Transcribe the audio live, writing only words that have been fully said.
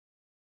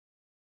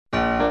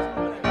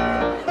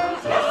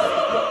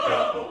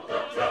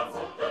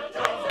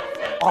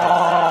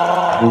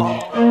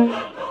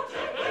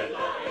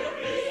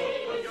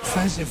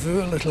Fancy for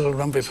a little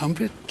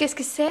rumpy-pumpy? Qu'est-ce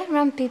que c'est,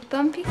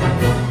 rumpy-pumpy?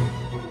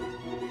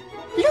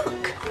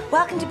 Look!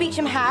 Welcome to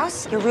Beecham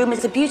House. Your room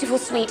is a beautiful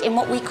suite in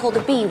what we call the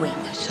B wing.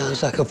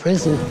 Sounds like a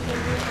prison.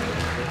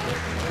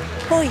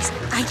 Boys,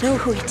 I know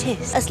who it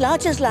is. As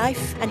large as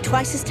life and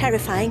twice as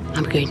terrifying.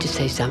 I'm going to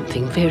say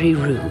something very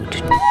rude.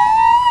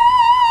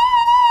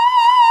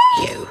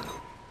 You.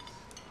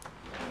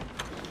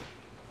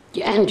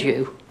 And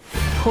you.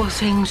 Poor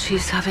thing,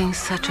 she's having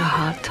such a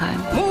hard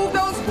time. Move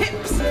those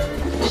hips!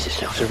 This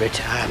is not a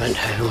retirement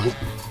home.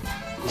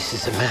 This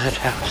is a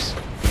madhouse.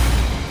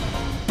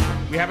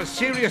 We have a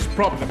serious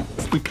problem.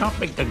 If we can't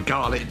make the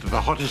gala into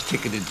the hottest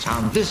ticket in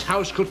town, this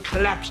house could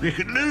collapse. We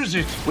could lose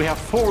it. We have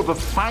 4 of the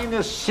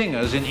finest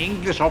singers in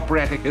English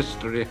operatic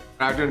history.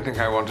 I don't think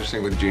I want to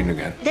sing with Jean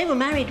again. They were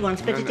married once,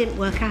 but it didn't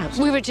work out.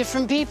 We were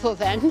different people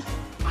then.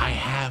 I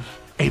have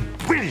a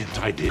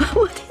brilliant idea.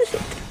 What is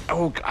it?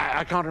 Oh,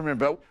 I can't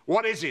remember.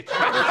 What is it?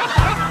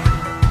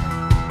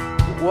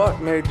 What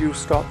made you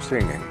stop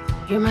singing?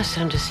 You must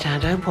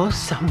understand, I was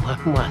someone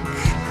once.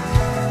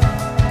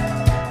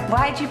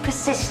 Why do you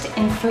persist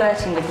in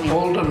flirting with me?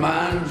 Older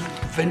man,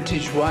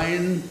 vintage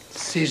wine,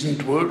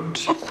 seasoned wood.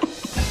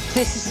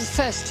 This is the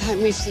first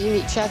time we've seen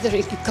each other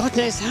in God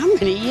knows how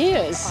many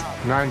years.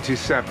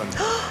 97.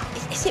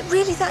 Is it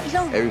really that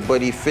long?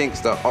 Everybody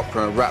thinks that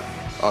opera and rap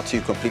are 2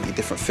 completely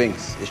different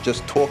things. It's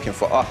just talking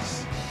for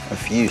us. And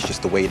for you, it's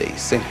just the way that you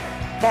sing.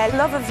 Their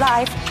love of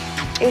life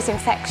is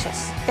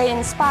infectious. They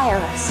inspire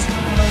us.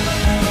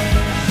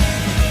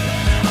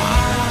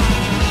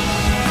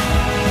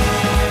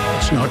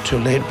 It's not too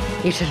late.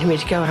 You're telling me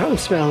to go out and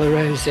smell the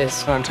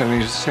roses. I'm telling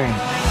you to sing.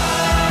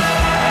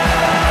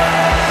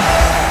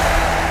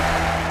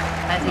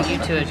 I think you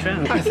two are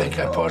drunk. I think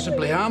I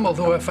possibly am,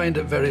 although I find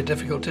it very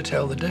difficult to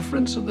tell the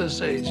difference at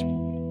this age.